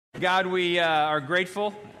God, we are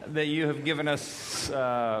grateful that you have given us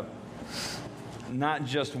not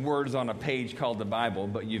just words on a page called the Bible,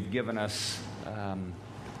 but you've given us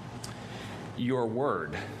your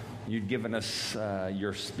word. You've given us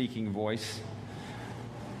your speaking voice.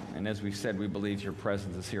 And as we've said, we believe your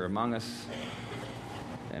presence is here among us.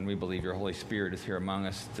 And we believe your Holy Spirit is here among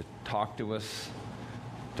us to talk to us,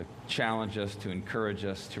 to challenge us, to encourage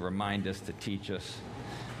us, to remind us, to teach us,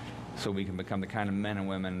 so we can become the kind of men and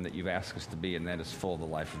women that you've asked us to be, and that is full of the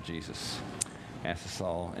life of Jesus. Ask us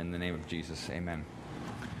all in the name of Jesus. Amen.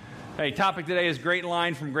 Hey, topic today is great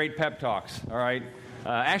line from great pep talks. All right.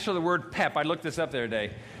 Actually, the word pep, I looked this up the other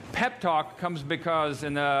day. Pep talk comes because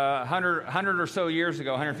in the 100 or so years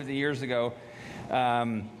ago, 150 years ago,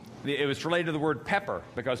 it was related to the word pepper,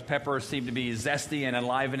 because pepper seemed to be zesty and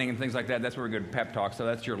enlivening and things like that. That's where we go to pep talk, so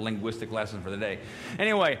that's your linguistic lesson for the day.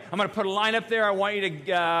 Anyway, I'm going to put a line up there. I want you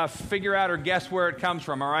to figure out or guess where it comes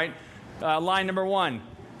from, all right? Line number one.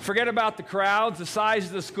 Forget about the crowds, the size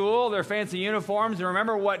of the school, their fancy uniforms, and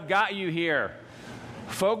remember what got you here.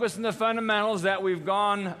 Focus on the fundamentals that we've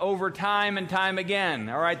gone over time and time again.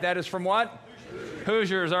 All right, that is from what?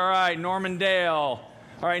 Hoosiers, all right. Norman Dale.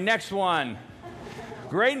 All right, next one.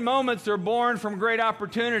 Great moments are born from great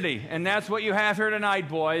opportunity, and that's what you have here tonight,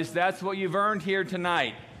 boys. That's what you've earned here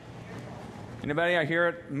tonight. Anybody out hear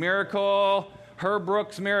it? Miracle, Herb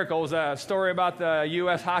Brooks' Miracle was a story about the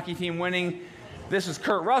U.S. hockey team winning. This is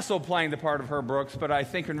Kurt Russell playing the part of Herb Brooks, but I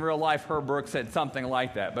think in real life Herb Brooks said something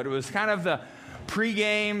like that. But it was kind of the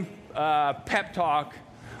pregame pep talk,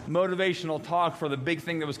 motivational talk for the big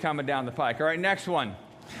thing that was coming down the pike. All right, next one.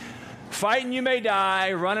 Fighting you may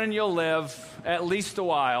die, running you'll live, at least a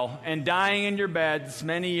while, and dying in your beds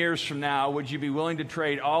many years from now, would you be willing to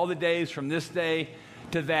trade all the days from this day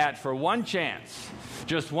to that for one chance,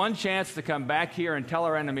 just one chance to come back here and tell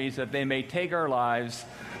our enemies that they may take our lives,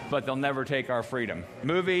 but they'll never take our freedom?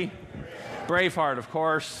 Movie? Braveheart, of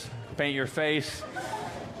course. Paint your face.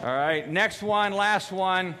 All right, next one, last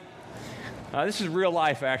one. This is real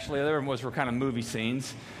life, actually. The other one were kind of movie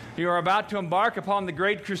scenes. You are about to embark upon the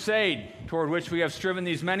great crusade toward which we have striven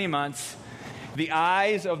these many months. The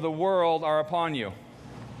eyes of the world are upon you.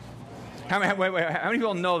 How many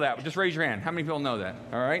people know that? Just raise your hand. How many people know that?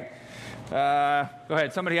 All right. Go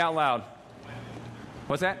ahead. Somebody out loud.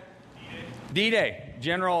 What's that? D-Day.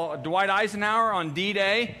 General Dwight Eisenhower on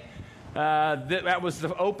D-Day. That was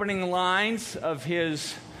the opening lines of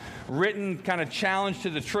his written kind of challenge to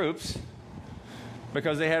the troops,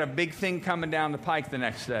 because they had a big thing coming down the pike the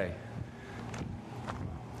next day.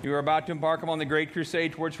 You are about to embark upon the great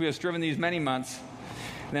crusade towards which we have striven these many months.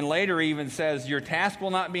 And then later he even says, your task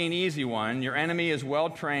will not be an easy one. Your enemy is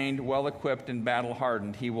well-trained, well-equipped, and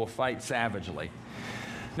battle-hardened. He will fight savagely.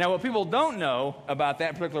 Now, what people don't know about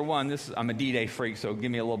that particular one, I'm a D-Day freak, so give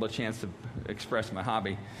me a little bit of chance to express my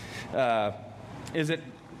hobby, is that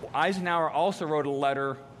Eisenhower also wrote a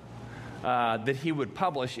letter that he would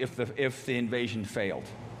publish if the invasion failed.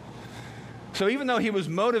 So even though he was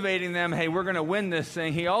motivating them, hey, we're going to win this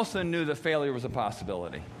thing, he also knew that failure was a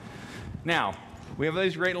possibility. Now, we have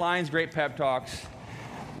these great lines, great pep talks.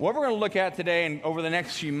 What we're going to look at today and over the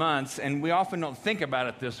next few months, and we often don't think about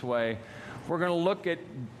it this way, we're going to look at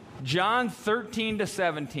John 13 to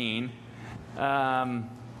 17. That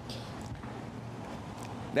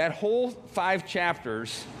whole 5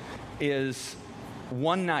 chapters is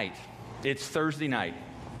one night. It's Thursday night.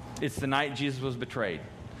 It's the night Jesus was betrayed.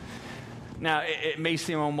 Now, it may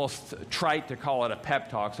seem almost trite to call it a pep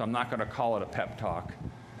talk, so I'm not going to call it a pep talk.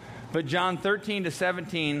 But John 13 to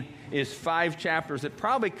 17 is 5 chapters that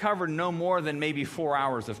probably cover no more than maybe 4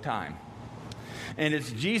 hours of time. And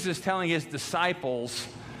it's Jesus telling his disciples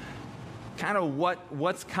kind of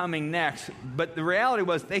what's coming next. But the reality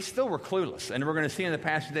was they still were clueless. And we're going to see in the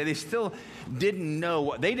passage today, they still didn't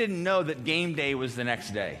know. They didn't know that game day was the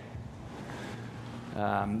next day.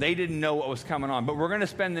 They didn't know what was coming on. But we're going to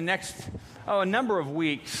spend the next, a number of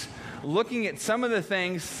weeks looking at some of the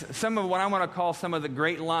things, some of what I want to call some of the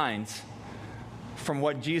great lines from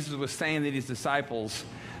what Jesus was saying to these disciples,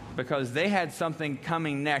 because they had something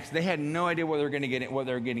coming next. They had no idea what they were going to get, what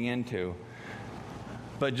they were getting into.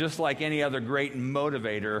 But just like any other great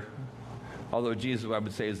motivator, although Jesus, I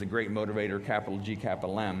would say, is the great motivator, capital G,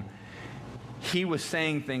 capital M, he was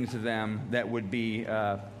saying things to them that would be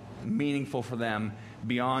meaningful for them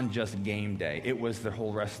beyond just game day. It was the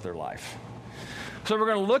whole rest of their life. So we're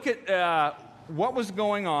going to look at what was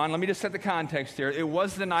going on. Let me just set the context here. It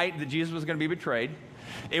was the night that Jesus was going to be betrayed.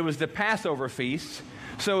 It was the Passover feast.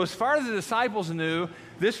 So as far as the disciples knew,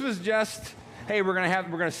 this was just, hey, we're going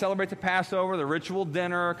to celebrate the Passover, the ritual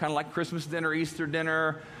dinner, kind of like Christmas dinner, Easter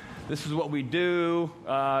dinner. This is what we do.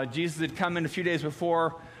 Jesus had come in a few days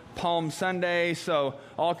before Palm Sunday, so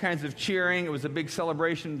all kinds of cheering. It was a big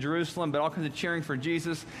celebration in Jerusalem, but all kinds of cheering for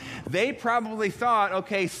Jesus. They probably thought,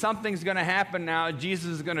 okay, something's going to happen now. Jesus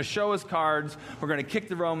is going to show his cards. We're going to kick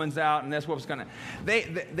the Romans out, and that's what's going to...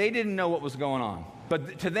 They didn't know what was going on.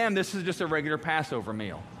 But to them, this is just a regular Passover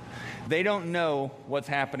meal. They don't know what's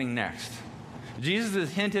happening next. Jesus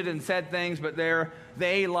has hinted and said things, but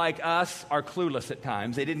they, like us, are clueless at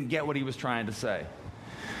times. They didn't get what he was trying to say.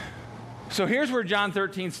 So here's where John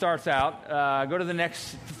 13 starts out. Go to the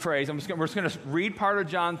next phrase. We're just going to read part of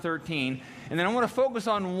John 13, and then I want to focus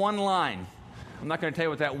on one line. I'm not going to tell you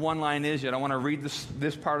what that one line is yet. I want to read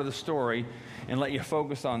this part of the story and let you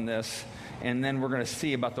focus on this, and then we're going to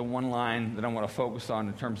see about the one line that I want to focus on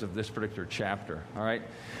in terms of this particular chapter. All right?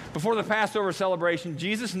 Before the Passover celebration,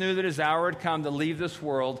 Jesus knew that his hour had come to leave this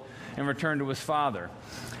world and return to his Father.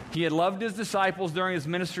 He had loved his disciples during his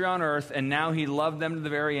ministry on earth, and now he loved them to the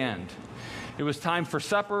very end. It was time for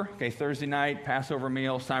supper. Okay, Thursday night, Passover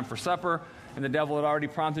meal. It's time for supper. And the devil had already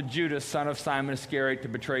prompted Judas, son of Simon Iscariot, to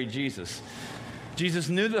betray Jesus. Jesus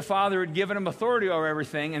knew the Father had given him authority over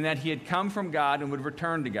everything and that he had come from God and would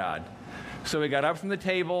return to God. So he got up from the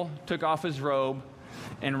table, took off his robe,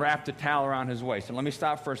 and wrapped a towel around his waist. And let me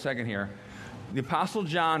stop for a second here. The Apostle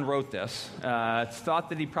John wrote this. It's thought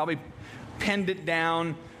that he probably penned it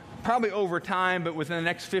down probably over time, but within the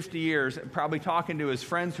next 50 years, probably talking to his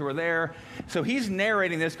friends who were there. So he's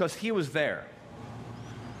narrating this because he was there.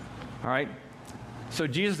 All right? So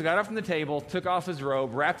Jesus got up from the table, took off his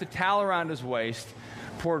robe, wrapped a towel around his waist,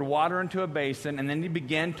 poured water into a basin, and then he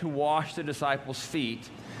began to wash the disciples' feet,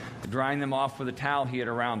 drying them off with a towel he had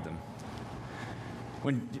around them.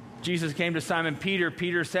 When Jesus came to Simon Peter,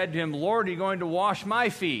 Peter said to him, "Lord, are you going to wash my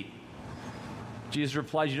feet?" Jesus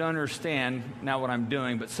replied, "You don't understand now what I'm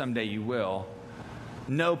doing, but someday you will."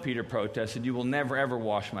 "No," Peter protested, "you will never, ever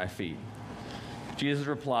wash my feet." Jesus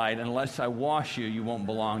replied, "Unless I wash you, you won't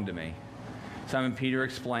belong to me." Simon Peter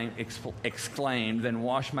exclaimed, "Then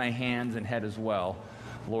wash my hands and head as well,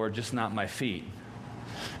 Lord, just not my feet."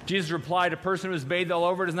 Jesus replied, "A person who is bathed all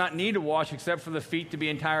over does not need to wash except for the feet to be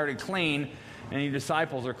entirely clean, and your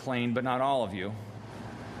disciples are clean, but not all of you."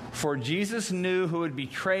 For Jesus knew who would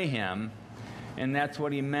betray him, and that's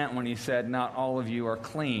what he meant when he said, "Not all of you are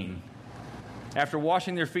clean." After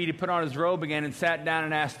washing their feet, he put on his robe again and sat down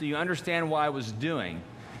and asked, "Do you understand what I was doing?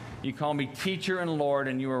 You call me teacher and Lord,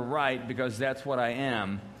 and you are right, because that's what I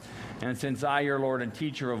am. And since I, your Lord and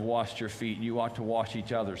teacher, have washed your feet, you ought to wash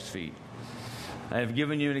each other's feet. I have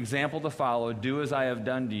given you an example to follow. Do as I have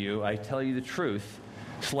done to you. I tell you the truth.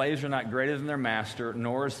 Slaves are not greater than their master,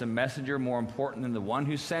 nor is the messenger more important than the one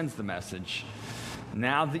who sends the message.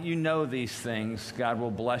 Now that you know these things, God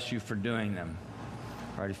will bless you for doing them."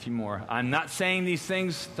 All right, a few more. "I'm not saying these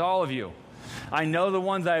things to all of you. I know the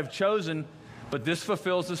ones I have chosen, but this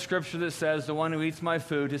fulfills the scripture that says, 'The one who eats my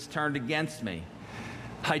food has turned against me.'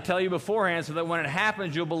 I tell you beforehand so that when it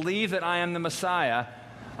happens, you'll believe that I am the Messiah.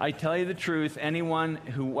 I tell you the truth, anyone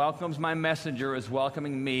who welcomes my messenger is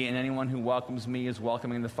welcoming me, and anyone who welcomes me is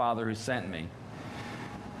welcoming the Father who sent me."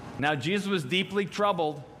 Now Jesus was deeply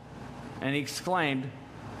troubled, and he exclaimed,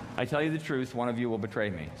 "I tell you the truth, one of you will betray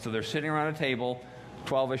me." So they're sitting around a table,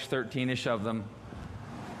 12-ish, 13-ish of them.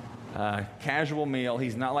 Casual meal.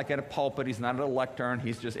 He's not like at a pulpit. He's not at a lectern.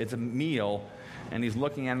 It's a meal. And he's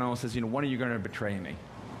looking at them and says, "When are you going to betray me?"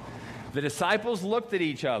 The disciples looked at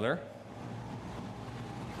each other,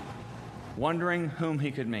 wondering whom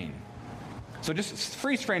he could mean. So just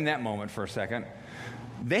freeze frame that moment for a second.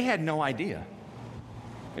 They had no idea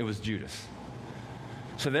it was Judas.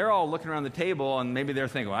 So they're all looking around the table, and maybe they're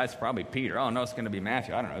thinking, "Well, it's probably Peter. Oh, no, it's going to be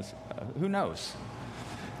Matthew. I don't know. Who knows?"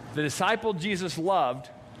 The disciple Jesus loved,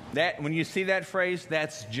 that when you see that phrase,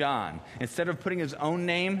 that's John. Instead of putting his own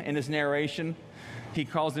name in his narration, he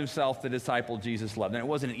calls himself the disciple Jesus loved. And it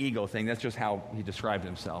wasn't an ego thing. That's just how he described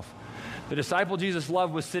himself. The disciple Jesus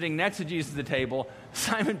loved was sitting next to Jesus at the table.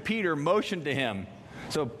 Simon Peter motioned to him.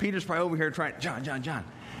 So Peter's probably over here trying, John,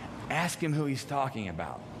 ask him who he's talking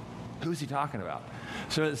about. Who's he talking about?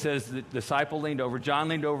 So it says the disciple leaned over. John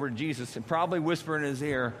leaned over to Jesus and probably whispered in his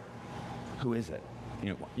ear, "Who is it?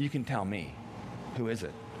 You can tell me. Who is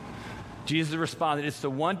it?" Jesus responded, "It's the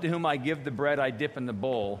one to whom I give the bread I dip in the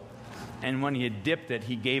bowl." And when he had dipped it,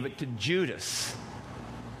 he gave it to Judas,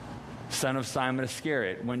 son of Simon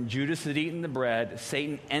Iscariot. When Judas had eaten the bread,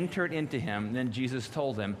 Satan entered into him. Then Jesus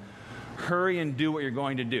told him, "Hurry and do what you're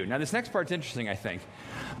going to do." Now, this next part's interesting, I think.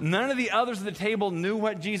 None of the others at the table knew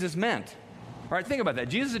what Jesus meant. All right, think about that.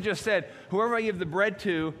 Jesus had just said, "Whoever I give the bread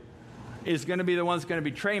to is going to be the one that's going to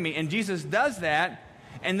betray me." And Jesus does that,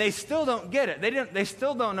 And they still don't get it. They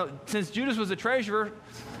still don't know. Since Judas was a treasurer,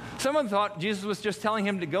 someone thought Jesus was just telling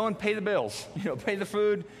him to go and pay the bills, pay the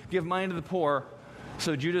food, give money to the poor.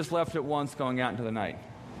 So Judas left at once, going out into the night.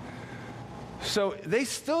 So they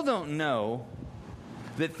still don't know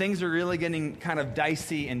that things are really getting kind of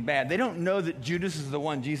dicey and bad. They don't know that Judas is the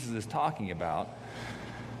one Jesus is talking about.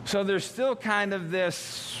 So there's still kind of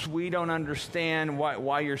this, we don't understand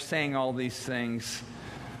why you're saying all these things.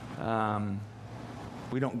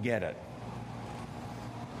 We don't get it.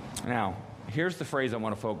 Now, here's the phrase I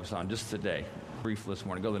want to focus on just today, briefly this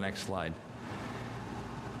morning. Go to the next slide.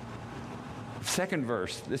 Second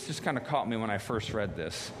verse, this just kind of caught me when I first read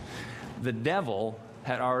this. The devil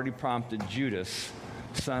had already prompted Judas,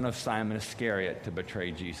 son of Simon Iscariot, to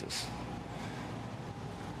betray Jesus.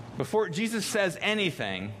 Before Jesus says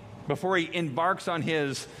anything, before he embarks on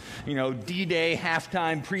his, D-Day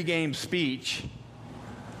halftime pregame speech,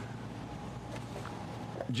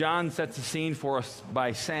 John sets the scene for us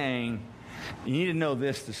by saying, you need to know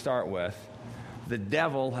this to start with. The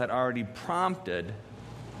devil had already prompted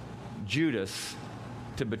Judas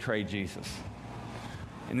to betray Jesus.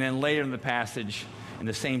 And then later in the passage, in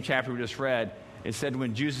the same chapter we just read, it said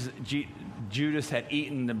when Judas had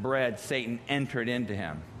eaten the bread, Satan entered into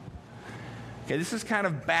him. Okay, this is kind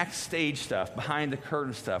of backstage stuff, behind the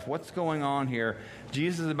curtain stuff. What's going on here?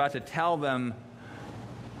 Jesus is about to tell them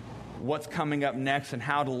what's coming up next and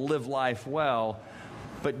how to live life well.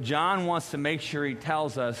 But John wants to make sure he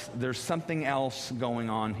tells us there's something else going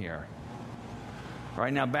on here. All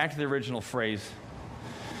right, now back to the original phrase.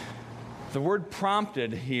 The word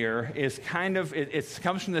prompted here is it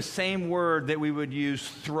comes from the same word that we would use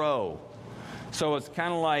throw. So it's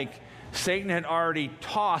kind of like Satan had already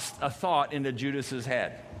tossed a thought into Judas's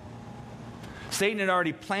head. Satan had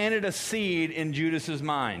already planted a seed in Judas's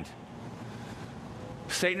mind.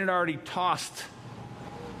 Satan had already tossed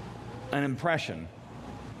an impression.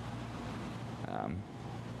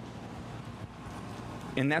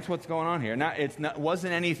 And that's what's going on here.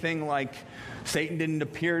 Wasn't anything like Satan didn't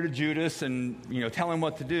appear to Judas and tell him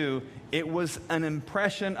what to do. It was an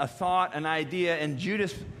impression, a thought, an idea, and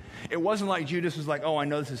Judas. It wasn't like Judas was like, "Oh, I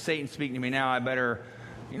know this is Satan speaking to me now. I better,"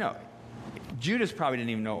 Judas probably didn't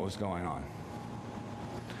even know what was going on.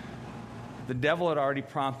 The devil had already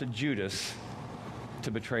prompted Judas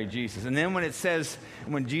to betray Jesus, and then when it says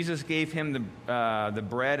when Jesus gave him the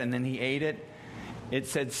bread and then he ate it, it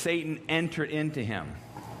said Satan entered into him.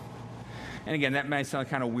 And again, that might sound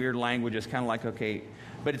kind of weird language. It's kind of like, okay,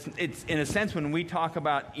 but it's in a sense when we talk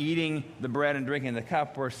about eating the bread and drinking the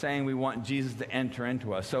cup, we're saying we want Jesus to enter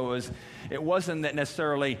into us. So it wasn't that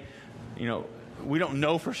necessarily, we don't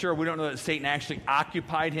know for sure. We don't know that Satan actually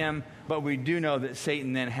occupied him, but we do know that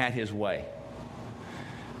Satan then had his way.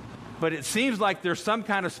 But it seems like there's some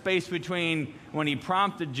kind of space between when he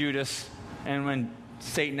prompted Judas and when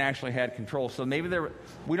Satan actually had control. So maybe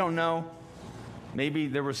we don't know. Maybe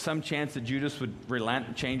there was some chance that Judas would relent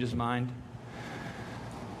and change his mind.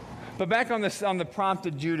 But back on the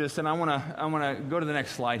prompted Judas, and I want to go to the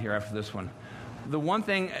next slide here after this one. The one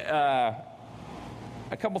thing, a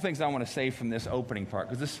couple things I want to say from this opening part,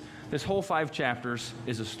 because this whole 5 chapters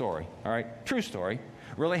is a story, all right? True story,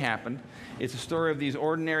 really happened. It's a story of these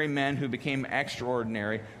ordinary men who became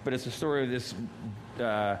extraordinary, but it's a story of this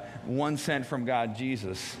one sent from God,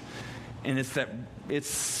 Jesus. And it's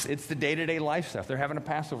the day-to-day life stuff. They're having a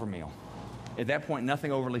Passover meal. At that point,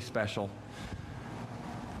 nothing overly special.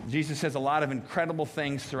 Jesus says a lot of incredible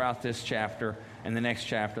things throughout this chapter and the next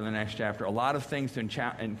chapter and the next chapter. A lot of things to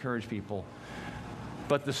encourage people.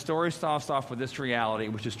 But the story starts off with this reality,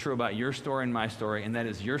 which is true about your story and my story, and that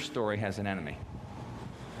is your story has an enemy.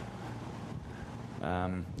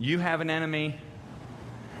 You have an enemy.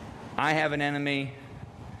 I have an enemy.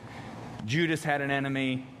 Judas had an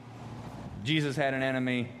enemy. Jesus had an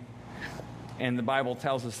enemy. And the Bible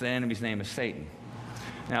tells us the enemy's name is Satan.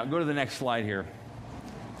 Now, go to the next slide here.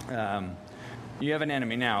 You have an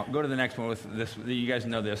enemy. Now, go to the next one with this. You guys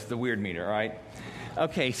know this, the weird meter, all right?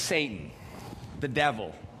 Okay, Satan, the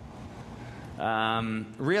devil.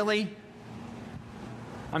 Really?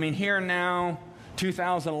 I mean, here and now,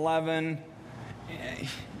 2011.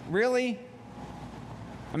 Really?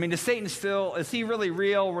 I mean, is Satan still, is he really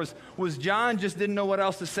real? Was John just didn't know what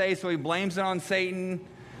else to say, so he blames it on Satan?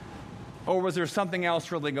 Or was there something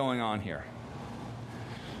else really going on here?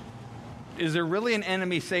 Is there really an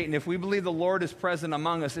enemy, Satan? If we believe the Lord is present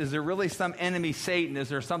among us, is there really some enemy, Satan? Is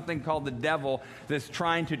there something called the devil that's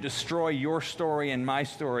trying to destroy your story and my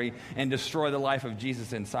story and destroy the life of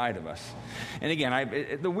Jesus inside of us? And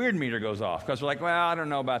again, the weird meter goes off because we're like, well, I don't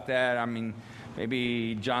know about that. I mean,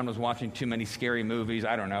 maybe John was watching too many scary movies.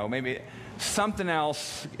 I don't know. Maybe something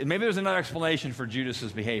else? Maybe there's another explanation for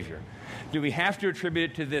Judas's behavior. Do we have to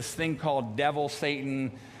attribute it to this thing called devil,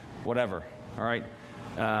 Satan, whatever? All right.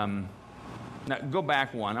 Now, go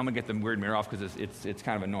back one. I'm going to get the weird mirror off because it's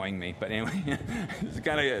kind of annoying me. But anyway, it's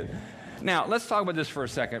kind of good. Now, let's talk about this for a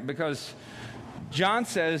second, because John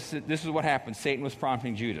says that this is what happened. Satan was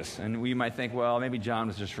prompting Judas. And we might think, well, maybe John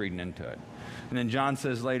was just reading into it. And then John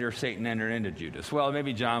says later, Satan entered into Judas. Well,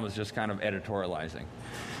 maybe John was just kind of editorializing.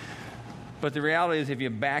 But the reality is, if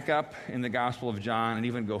you back up in the Gospel of John and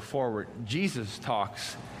even go forward, Jesus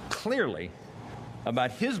talks clearly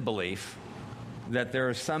about his belief that there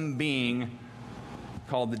is some being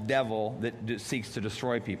called the devil that seeks to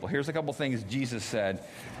destroy people. Here's a couple things Jesus said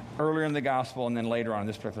earlier in the gospel and then later on in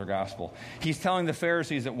this particular gospel. He's telling the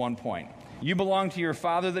Pharisees at one point, you belong to your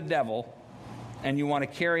father the devil, and you want to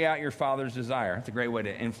carry out your father's desire. That's a great way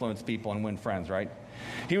to influence people and win friends, right?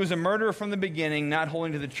 He was a murderer from the beginning, not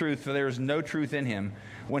holding to the truth, for there is no truth in him.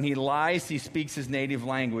 When he lies, he speaks his native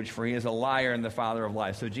language, for he is a liar and the father of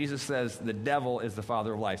lies. So Jesus says the devil is the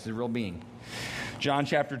father of lies. He's a real being. John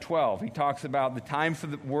chapter 12, he talks about the time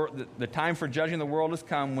for judging the world has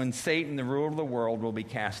come when Satan, the ruler of the world, will be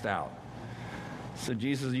cast out. So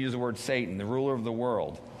Jesus used the word Satan, the ruler of the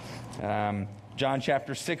world. John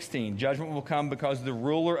chapter 16, judgment will come because the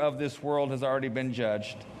ruler of this world has already been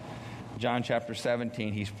judged. John chapter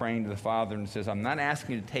 17, he's praying to the Father and says, I'm not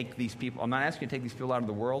asking you to take these people out of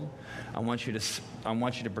the world. I want you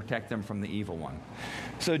to protect them from the evil one.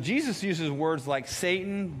 So Jesus uses words like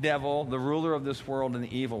Satan, devil, the ruler of this world, and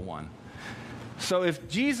the evil one. So if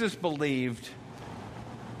Jesus believed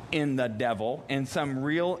in the devil, in some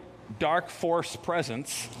real dark force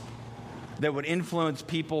presence that would influence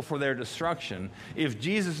people for their destruction, if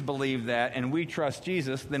Jesus believed that and we trust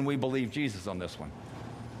Jesus, then we believe Jesus on this one.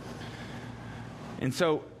 And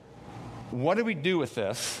so, what do we do with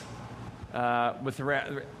this? If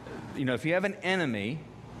you have an enemy,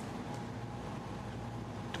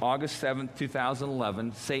 August 7th,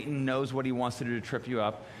 2011, Satan knows what he wants to do to trip you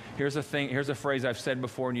up. Here's a phrase I've said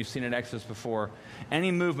before, and you've seen it in Exodus before.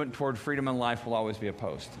 Any movement toward freedom and life will always be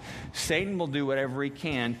opposed. Satan will do whatever he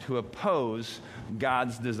can to oppose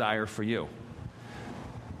God's desire for you.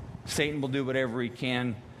 Satan will do whatever he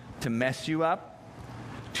can to mess you up.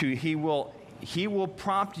 He will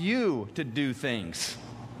prompt you to do things.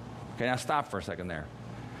 Okay, now stop for a second there.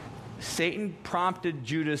 Satan prompted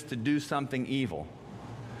Judas to do something evil.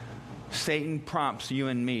 Satan prompts you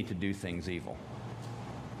and me to do things evil.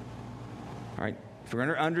 All right? If we're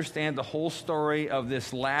going to understand the whole story of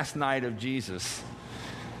this last night of Jesus,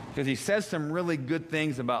 because he says some really good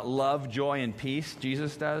things about love, joy, and peace,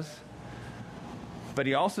 Jesus does. But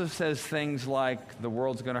he also says things like, the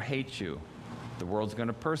world's going to hate you. The world's going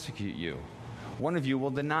to persecute you. One of you will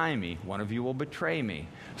deny me. One of you will betray me.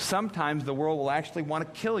 Sometimes the world will actually want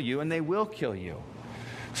to kill you, and they will kill you.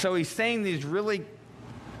 So he's saying these really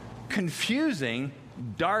confusing,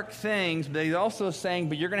 dark things, but he's also saying,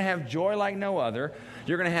 but you're going to have joy like no other.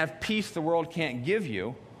 You're going to have peace the world can't give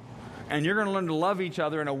you. And you're going to learn to love each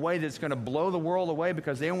other in a way that's going to blow the world away,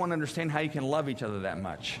 because they don't want to understand how you can love each other that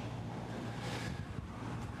much.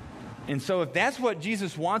 And so if that's what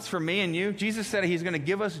Jesus wants for me and you, Jesus said he's going to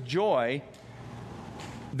give us joy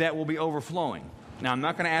that will be overflowing. Now, I'm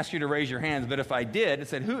not going to ask you to raise your hands, but if I did, it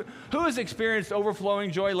said, who has experienced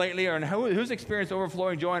overflowing joy lately, or who's experienced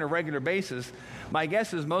overflowing joy on a regular basis? My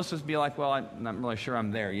guess is most of us be like, well, I'm not really sure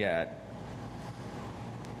I'm there yet.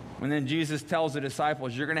 And then Jesus tells the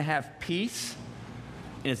disciples, you're going to have peace,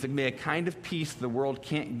 and it's going to be a kind of peace the world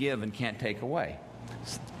can't give and can't take away.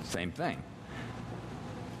 Same thing.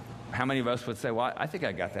 How many of us would say, well, I think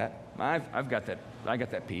I got that. I've got that. I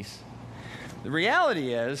got that peace. The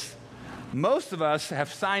reality is, most of us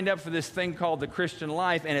have signed up for this thing called the Christian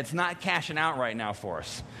life, and it's not cashing out right now for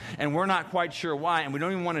us. And we're not quite sure why, and we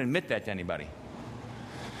don't even want to admit that to anybody.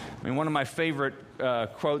 I mean, one of my favorite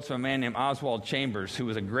quotes from a man named Oswald Chambers, who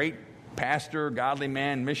was a great pastor, godly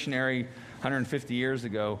man, missionary 150 years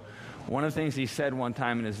ago. One of the things he said one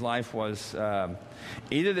time in his life was,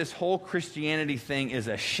 either this whole Christianity thing is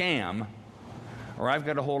a sham, or I've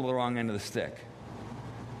got a hold of the wrong end of the stick.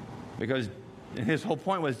 Because his whole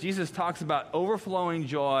point was, Jesus talks about overflowing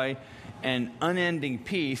joy and unending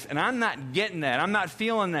peace, and I'm not getting that. I'm not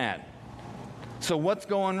feeling that. So what's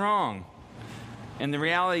going wrong? And the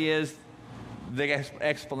reality is, the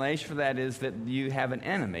explanation for that is that you have an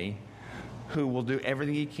enemy who will do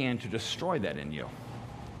everything he can to destroy that in you.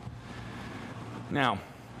 Now,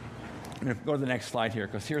 I'm going to go to the next slide here,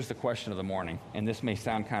 because here's the question of the morning. And this may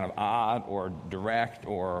sound kind of odd or direct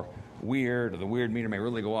or weird, or the weird meter may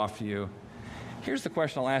really go off to you. Here's the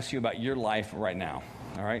question I'll ask you about your life right now.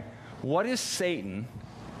 All right? What is Satan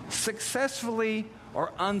successfully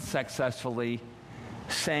or unsuccessfully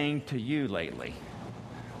saying to you lately?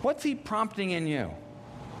 What's he prompting in you?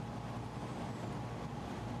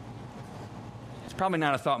 It's probably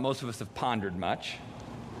not a thought most of us have pondered much.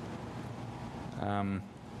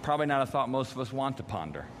 Probably not a thought most of us want to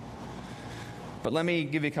ponder. But let me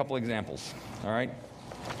give you a couple examples, all right?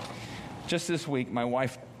 Just this week, my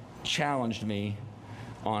wife challenged me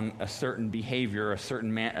on a certain behavior, a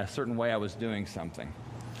certain way I was doing something.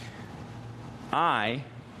 I,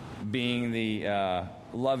 being the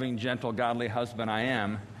loving, gentle, godly husband I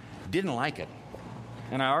am, didn't like it.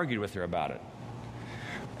 And I argued with her about it.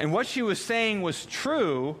 And what she was saying was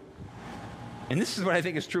true, and this is what I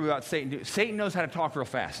think is true about Satan. Satan knows how to talk real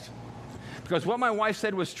fast. Because what my wife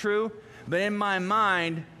said was true, but in my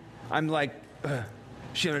mind, I'm like,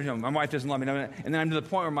 my wife doesn't love me. And then I'm to the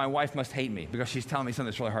point where my wife must hate me because she's telling me something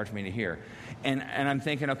that's really hard for me to hear. And I'm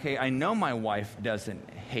thinking, okay, I know my wife doesn't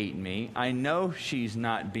hate me. I know she's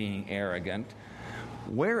not being arrogant.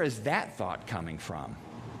 Where is that thought coming from?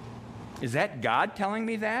 Is that God telling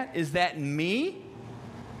me that? Is that me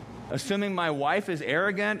assuming my wife is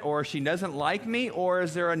arrogant or she doesn't like me? Or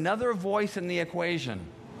is there another voice in the equation?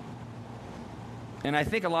 And I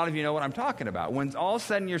think a lot of you know what I'm talking about. When all of a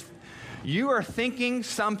sudden you are thinking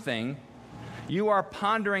something, you are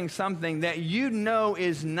pondering something that you know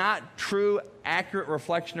is not true, accurate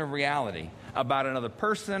reflection of reality about another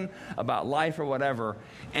person, about life or whatever,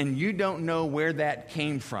 and you don't know where that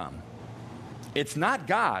came from. It's not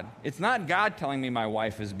God. It's not God telling me my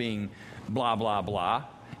wife is being blah, blah, blah.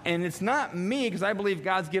 And it's not me, because I believe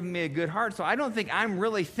God's given me a good heart, so I don't think I'm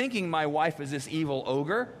really thinking my wife is this evil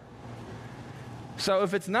ogre. So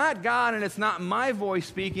if it's not God and it's not my voice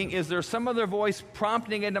speaking, is there some other voice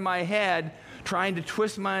prompting into my head trying to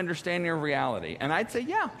twist my understanding of reality? And I'd say,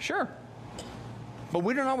 yeah, sure. But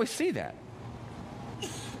we don't always see that.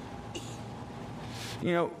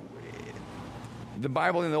 You know, the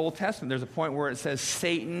Bible in the Old Testament, there's a point where it says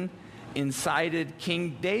Satan incited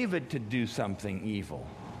King David to do something evil.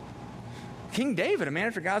 King David, a man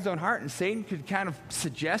after God's own heart, and Satan could kind of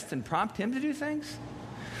suggest and prompt him to do things?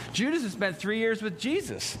 Judas has spent 3 years with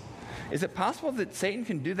Jesus. Is it possible that Satan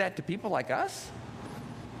can do that to people like us?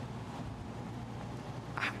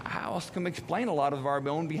 How else can we explain a lot of our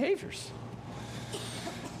own behaviors?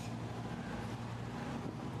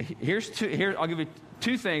 I'll give you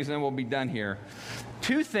two things and then we'll be done here.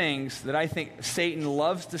 Two things that I think Satan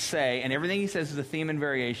loves to say, and everything he says is a theme and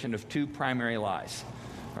variation of two primary lies.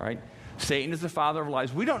 All right? Satan is the father of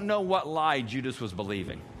lies. We don't know what lie Judas was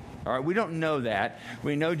believing. All right, we don't know that.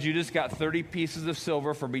 We know Judas got 30 pieces of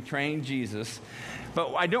silver for betraying Jesus,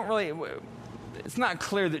 but it's not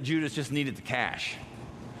clear that Judas just needed the cash.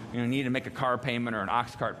 Needed to make a car payment or an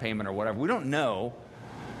ox cart payment or whatever. We don't know.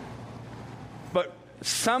 But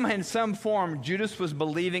in some form, Judas was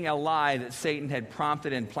believing a lie that Satan had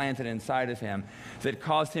prompted and planted inside of him that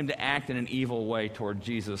caused him to act in an evil way toward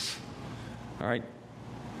Jesus. All right?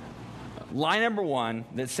 Lie number one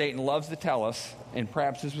that Satan loves to tell us, and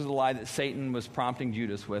perhaps this was a lie that Satan was prompting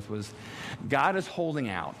Judas with, was God is holding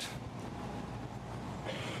out.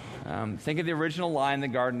 Think of the original lie in the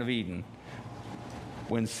Garden of Eden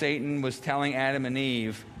when Satan was telling Adam and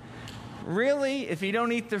Eve, really, if you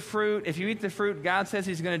eat the fruit, God says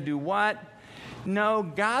he's going to do what? No,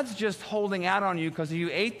 God's just holding out on you because if you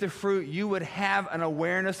ate the fruit, you would have an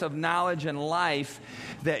awareness of knowledge and life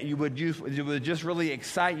that it would just really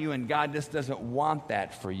excite you, and God just doesn't want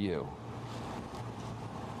that for you.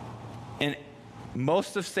 And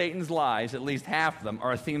most of Satan's lies, at least half of them,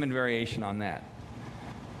 are a theme and variation on that.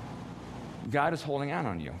 God is holding out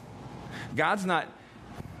on you. God's not,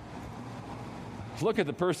 look at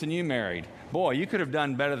the person you married. Boy, you could have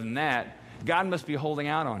done better than that. God must be holding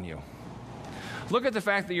out on you. Look at the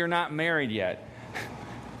fact that you're not married yet.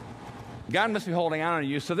 God must be holding out on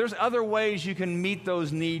you. So there's other ways you can meet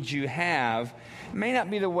those needs you have. It may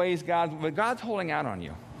not be the ways but God's holding out on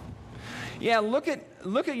you. Yeah, look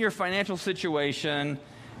at your financial situation,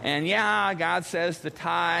 and yeah, God says to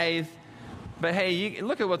tithe, but hey,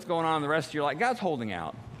 look at what's going on in the rest of your life. God's holding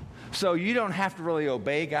out. So you don't have to really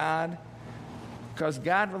obey God, because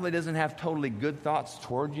God really doesn't have totally good thoughts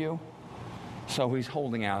toward you, so he's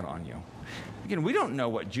holding out on you. Again, we don't know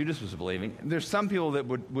what Judas was believing. There's some people that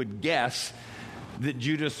would guess that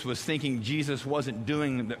Judas was thinking Jesus wasn't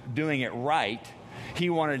doing it right. He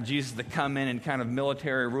wanted Jesus to come in and kind of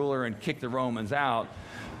military ruler and kick the Romans out.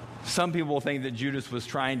 Some people think that Judas was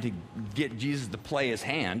trying to get Jesus to play his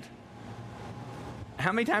hand.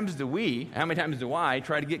 How many times do I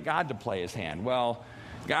try to get God to play his hand? Well,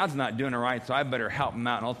 God's not doing it right, so I better help him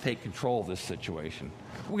out and I'll take control of this situation.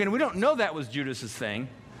 Again, we don't know that was Judas's thing.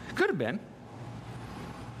 Could have been.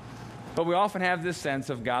 But we often have this sense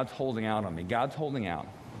of God's holding out on me. God's holding out.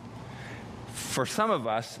 For some of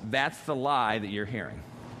us, that's the lie that you're hearing.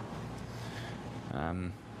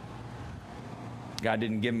 God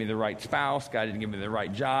didn't give me the right spouse. God didn't give me the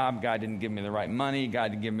right job. God didn't give me the right money.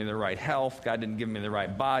 God didn't give me the right health. God didn't give me the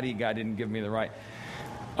right body. God didn't give me the right...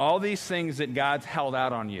 All these things that God's held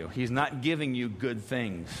out on you. He's not giving you good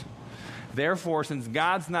things. Therefore, since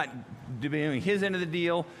God's not doing his end of the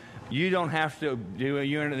deal, you don't have to do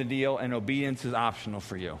your end of the deal, and obedience is optional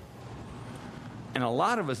for you. And a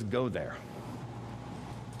lot of us go there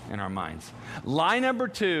in our minds. Lie number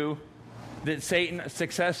 2 that Satan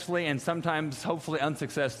successfully and sometimes hopefully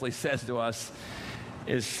unsuccessfully says to us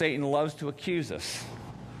is Satan loves to accuse us.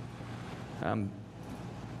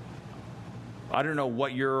 I don't know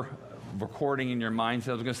what you're recording in your mind.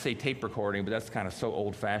 So I was going to say tape recording, but that's kind of so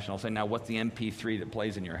old-fashioned. I'll say, now what's the MP3 that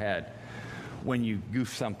plays in your head when you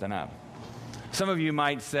goof something up? Some of you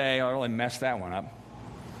might say, oh, I really messed that one up.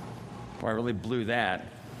 Or I really blew that.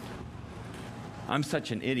 I'm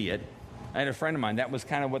such an idiot. I had a friend of mine, that was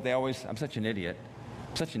kind of what they always, I'm such an idiot.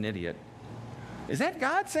 I'm such an idiot. Is that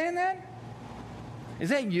God saying that?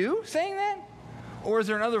 Is that you saying that? Or is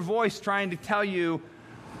there another voice trying to tell you,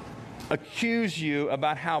 accuse you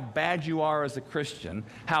about how bad you are as a Christian,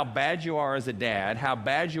 how bad you are as a dad, how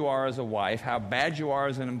bad you are as a wife, how bad you are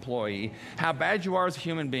as an employee, how bad you are as a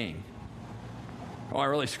human being? Oh, I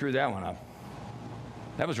really screwed that one up.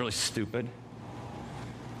 That was really stupid.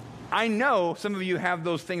 I know some of you have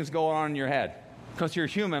those things going on in your head because you're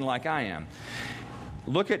human like I am.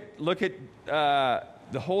 Look at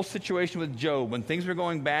the whole situation with Job. When things were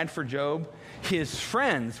going bad for Job, his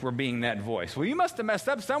friends were being that voice. Well, you must have messed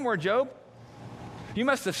up somewhere, Job. You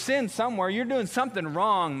must have sinned somewhere. You're doing something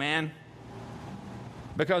wrong, man.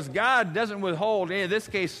 Because God doesn't withhold. In this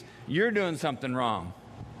case, you're doing something wrong.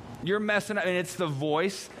 You're messing up. And it's the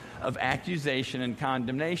voice of accusation and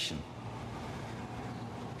condemnation.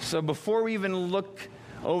 So before we even look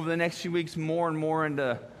over the next few weeks more and more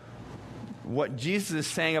into what Jesus is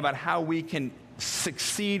saying about how we can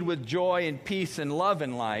succeed with joy and peace and love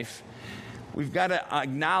in life, we've got to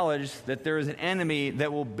acknowledge that there is an enemy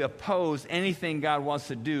that will oppose anything God wants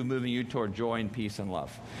to do moving you toward joy and peace and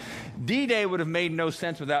love. D-Day would have made no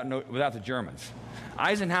sense without the Germans.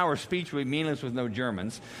 Eisenhower's speech would be meaningless with no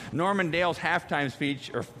Germans. Norman Dale's halftime speech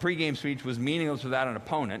or pregame speech was meaningless without an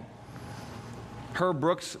opponent. Herb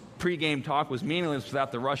Brooks' pregame talk was meaningless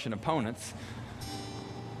without the Russian opponents.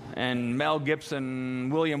 And Mel Gibson,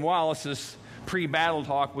 William Wallace's pre-battle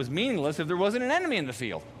talk was meaningless if there wasn't an enemy in the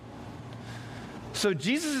field. So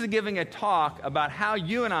Jesus is giving a talk about how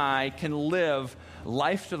you and I can live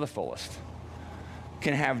life to the fullest,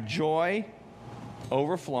 can have joy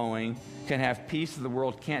overflowing, can have peace that the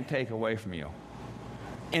world can't take away from you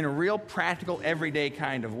in a real practical, everyday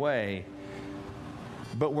kind of way.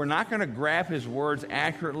 But we're not going to grab his words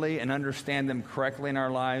accurately and understand them correctly in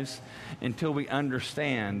our lives until we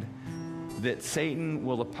understand that Satan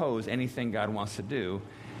will oppose anything God wants to do.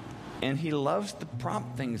 And he loves to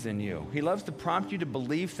prompt things in you. He loves to prompt you to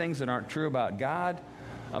believe things that aren't true about God,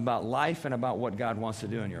 about life, and about what God wants to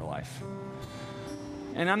do in your life.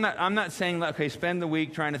 And I'm not saying, okay, spend the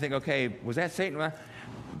week trying to think, okay, was that Satan?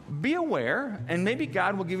 Be aware, and maybe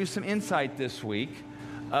God will give you some insight this week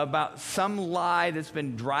about some lie that's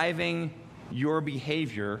been driving your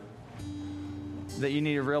behavior that you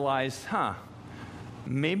need to realize,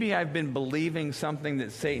 maybe I've been believing something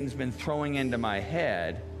that Satan's been throwing into my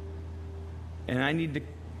head, and I need to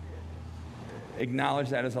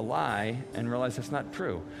acknowledge that as a lie and realize that's not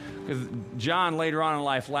true. Because John later on in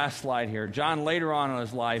life, last slide here, John later on in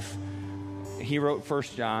his life, he wrote 1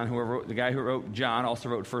 John. The guy who wrote John also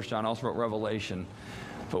wrote 1 John, also wrote Revelation.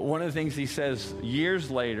 But one of the things he says years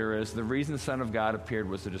later is the reason the Son of God appeared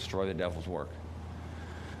was to destroy the devil's work.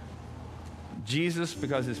 Jesus,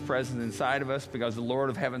 because his presence inside of us, because the Lord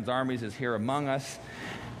of heaven's armies is here among us,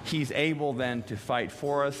 he's able then to fight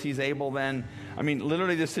for us. He's able then,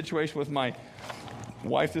 literally this situation with my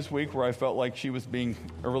wife this week where I felt like she was being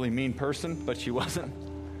a really mean person, but she wasn't.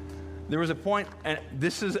 There was a point, and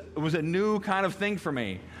it was a new kind of thing for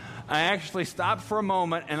me. I actually stopped for a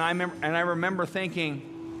moment, and I remember thinking,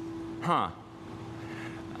 I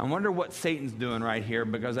wonder what Satan's doing right here,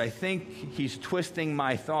 because I think he's twisting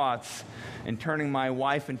my thoughts and turning my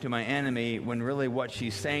wife into my enemy when really what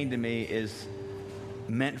she's saying to me is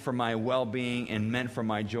meant for my well-being and meant for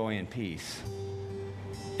my joy and peace.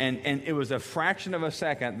 And it was a fraction of a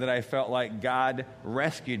second that I felt like God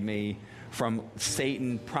rescued me from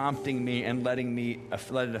Satan prompting me and let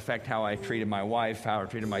it affect how I treated my wife, how I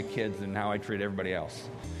treated my kids, and how I treated everybody else.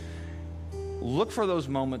 Look for those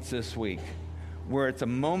moments this week where it's a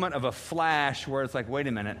moment of a flash where it's like, wait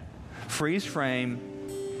a minute, freeze frame.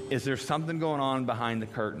 Is there something going on behind the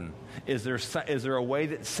curtain? Is there a way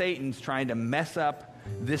that Satan's trying to mess up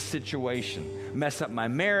this situation, mess up my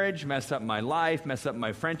marriage, mess up my life, mess up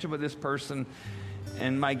my friendship with this person?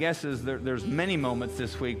 And my guess is there's many moments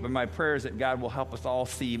this week, but my prayer is that God will help us all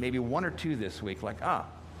see maybe one or two this week, like,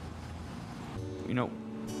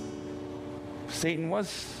 Satan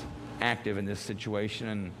was active in this situation,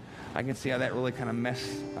 and I can see how that really kind of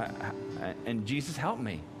and Jesus, help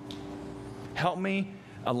me. Help me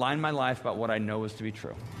align my life about what I know is to be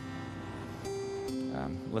true.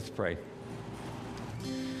 Let's pray.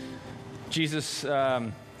 Jesus,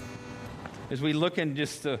 as we look in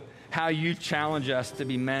just how you challenge us to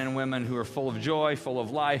be men and women who are full of joy, full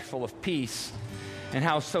of life, full of peace, and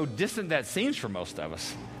how so distant that seems for most of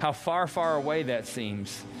us, how far, far away that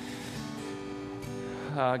seems.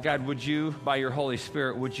 God, would you, by your Holy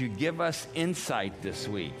Spirit, would you give us insight this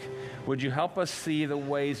week? Would you help us see the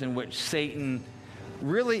ways in which Satan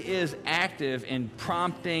really is active in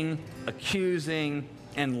prompting, accusing,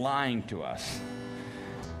 and lying to us?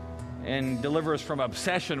 And deliver us from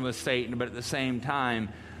obsession with Satan, but at the same time,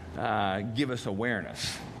 give us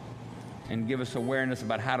awareness. And give us awareness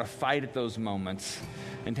about how to fight at those moments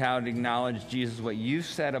and how to acknowledge, Jesus, what you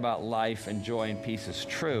said about life and joy and peace is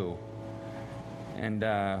true. And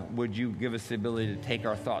would you give us the ability to take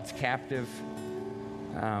our thoughts captive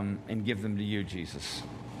and give them to you, Jesus?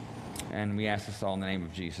 And we ask this all in the name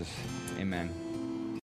of Jesus. Amen.